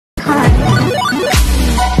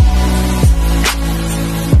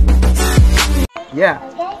Yeah.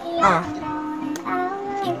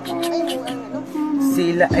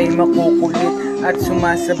 Sila ay makukulit at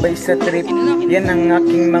sumasabay sa trip. Yan ang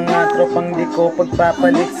aking mga tropang di ko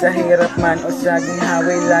pagpapalit. Sa hirap man o saging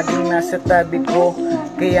haway, laging nasa tabi ko.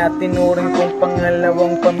 Kaya tinuring kong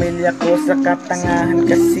pangalawang pamilya ko. Sa katangahan,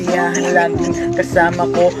 kasiyahan, laging kasama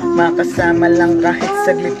ko. Makasama lang kahit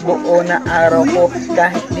saglit, buo na araw ko.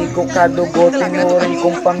 Kahit di ko kadugo, tinuring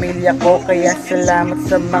kong pamilya ko. Kaya salamat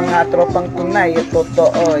sa mga tropang tunay at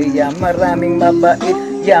totoo. Yeah, maraming mabait,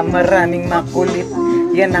 yeah, maraming makulit.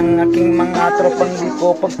 Yan ang aking mga tropang di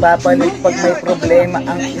ko pagpapalit. Pag may problema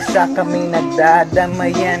ang isa, kami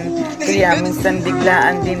nagdadamayan. Kaya minsan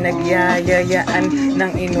biglaan din nagyayayaan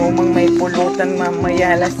ng inumang may pulutan,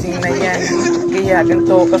 mamaya lasing na yan. Kaya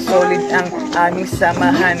ganito kasolid ang aming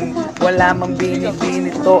samahan. Wala mang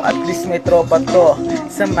binibini to, at least may tropa to.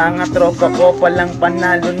 Sa mga tropa ko palang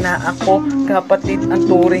panalo na ako. Kapatid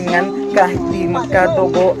ang turingan, kahit di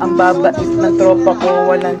magkadugo. Ang babait ng tropa ko,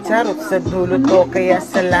 walang charot sa dulo to. Kaya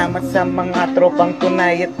salamat sa mga tropang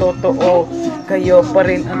tunay at totoo. Kayo pa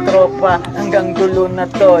rin ang tropa hanggang dulo na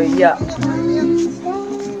to. Yeah.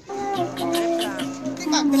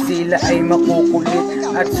 Sila ay makukulit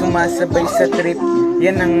at sumasabay sa trip.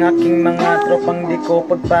 Yan ang aking mga tropang di ko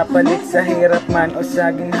pagpapalit. Sa hirap man o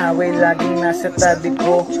saging haway, laging nasa tabi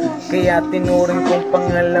ko. Kaya tinuring kong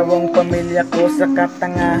pangalawang pamilya ko. Sa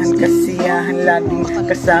katangahan, kasiyahan, laging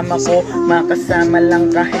kasama ko. Makasama lang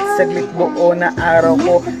kahit saglit, buo na araw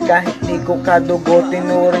ko. Kahit di ko kadugo,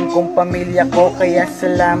 tinuring kong pamilya ko. Kaya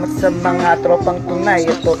salamat sa mga tropang tunay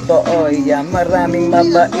at totoo. Yeah, maraming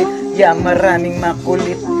mabait, yeah, maraming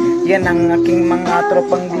makulit. Yan ang aking mga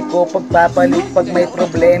tropang di ko pagpapalit. Pag may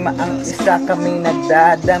problema ang isa, kami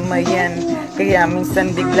nagdadamayan. Kaya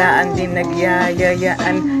minsan biglaan din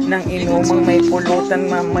nagyayayaan ng inumang may pulutan,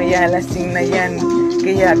 mamaya lasing na yan.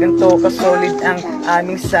 Kaya ganito kasolid ang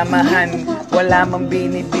aming samahan. Wala mang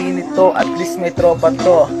binibini to, at least may tropa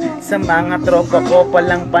to. Sa mga tropa ko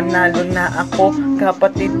palang panalo na ako.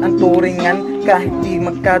 Kapatid ang turingan, kahit di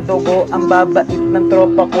magkadugo. Ang babait ng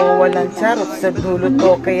tropa ko, walang charot sa dulo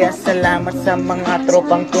to. Kaya salamat sa mga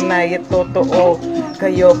tropang tunay at totoo.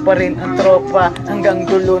 Kayo pa rin ang tropa hanggang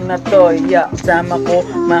dulo na to. Yeah, sama ko,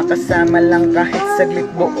 makasama lang kahit saglit,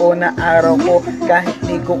 buo na araw ko. Kahit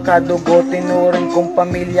di ko kadugo, tinuring kong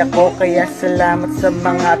pamilya ko. Kaya salamat sa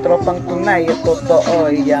mga tropang tunay at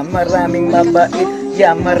totoo. Yeah, maraming mabait,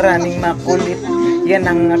 yeah, maraming makulit. Yan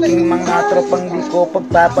ang aking mga tropang di ko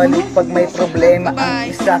pagpapalit. Pag may problema ang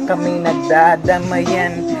isa, kami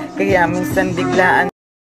nagdadamayan. Kaya minsan biglaan.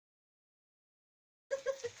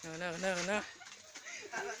 No.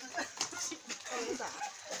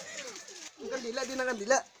 Ang kandila, di na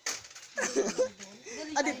kandila.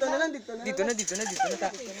 Ah, dito na lang, dito na. Dito na ta.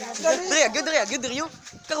 Diri yo.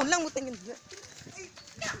 Karon lang mutang kandila.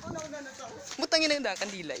 Mutang ina yung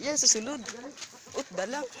kandila. Yan sa sulod. Ut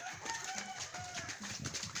dalak.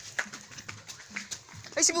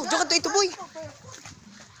 Ay si Jokan to ito boy.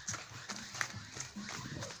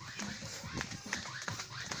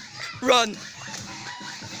 Run.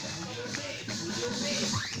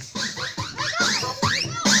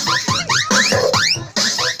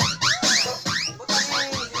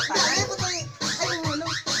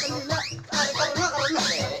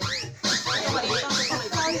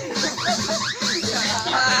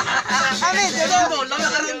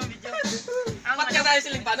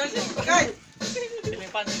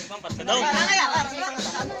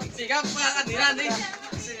 Sikap makakadiran eh.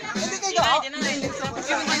 Hindi kayo.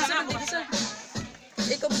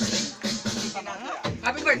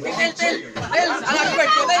 Happy birthday, Tel. Happy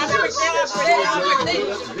birthday, Happy birthday.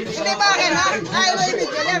 Hindi ba akin ha? Ay, may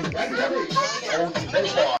video yan.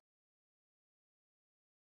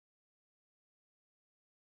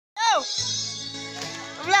 Yo!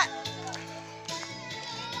 Wala!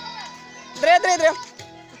 Dre.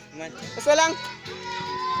 Basta lang.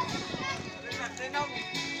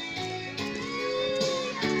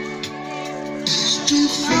 It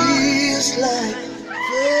feels like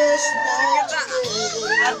first night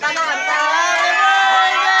together.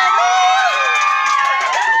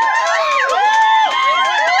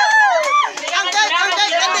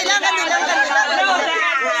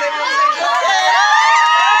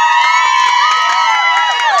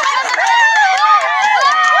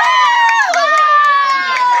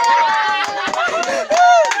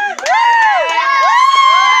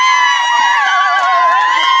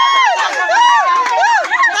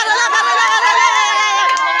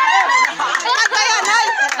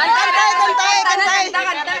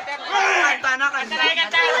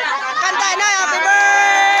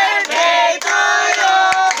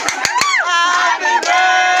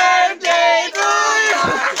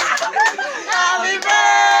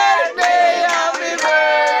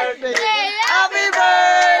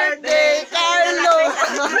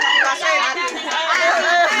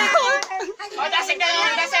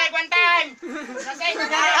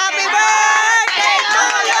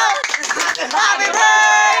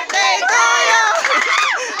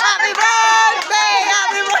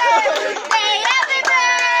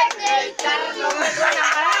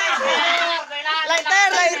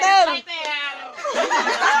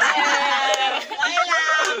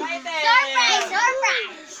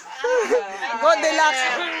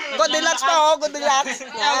 Goldilocks pa oh, Goldilocks.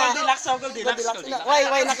 Goldilocks, Goldilocks.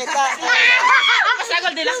 Way na kita. Basta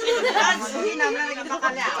Goldilocks din.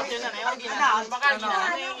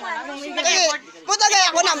 Sige, puta kaya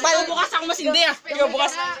ako nambal. Bukas ako masindi ah. Ikaw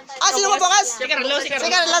bukas. Ah, sino mo bukas? Si Carlo. Si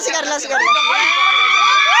Carla.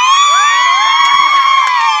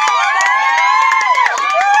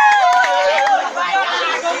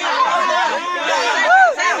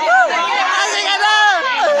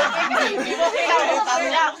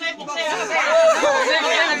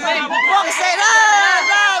 Boxera!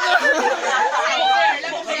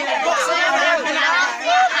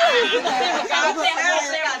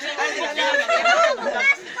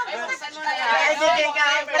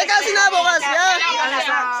 Ikaw sinabukas ya?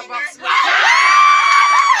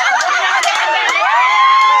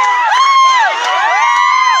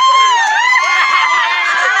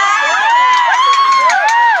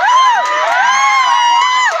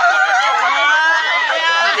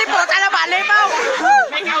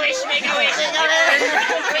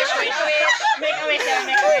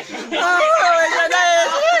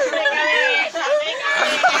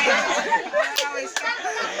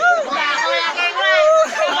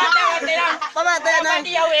 Pamatay na.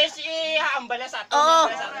 Pati awes ihambala sa ato. Oo.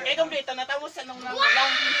 Kaya kompleto na tapos anong lang.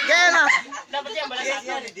 Kaya na. Dapat ihambala sa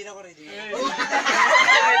ato. Hindi na ako ready.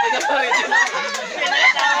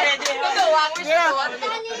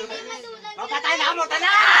 Papatay na mo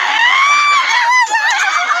tanan.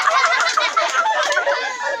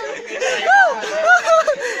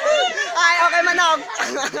 Ay, okay manog.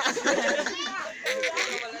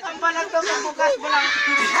 Ang panag to bukas mo lang.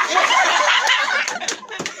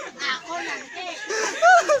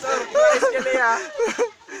 Surprise ka niya.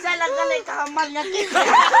 Sa lang galay kahamal niya.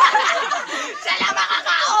 Sa lang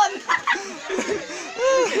makakaon.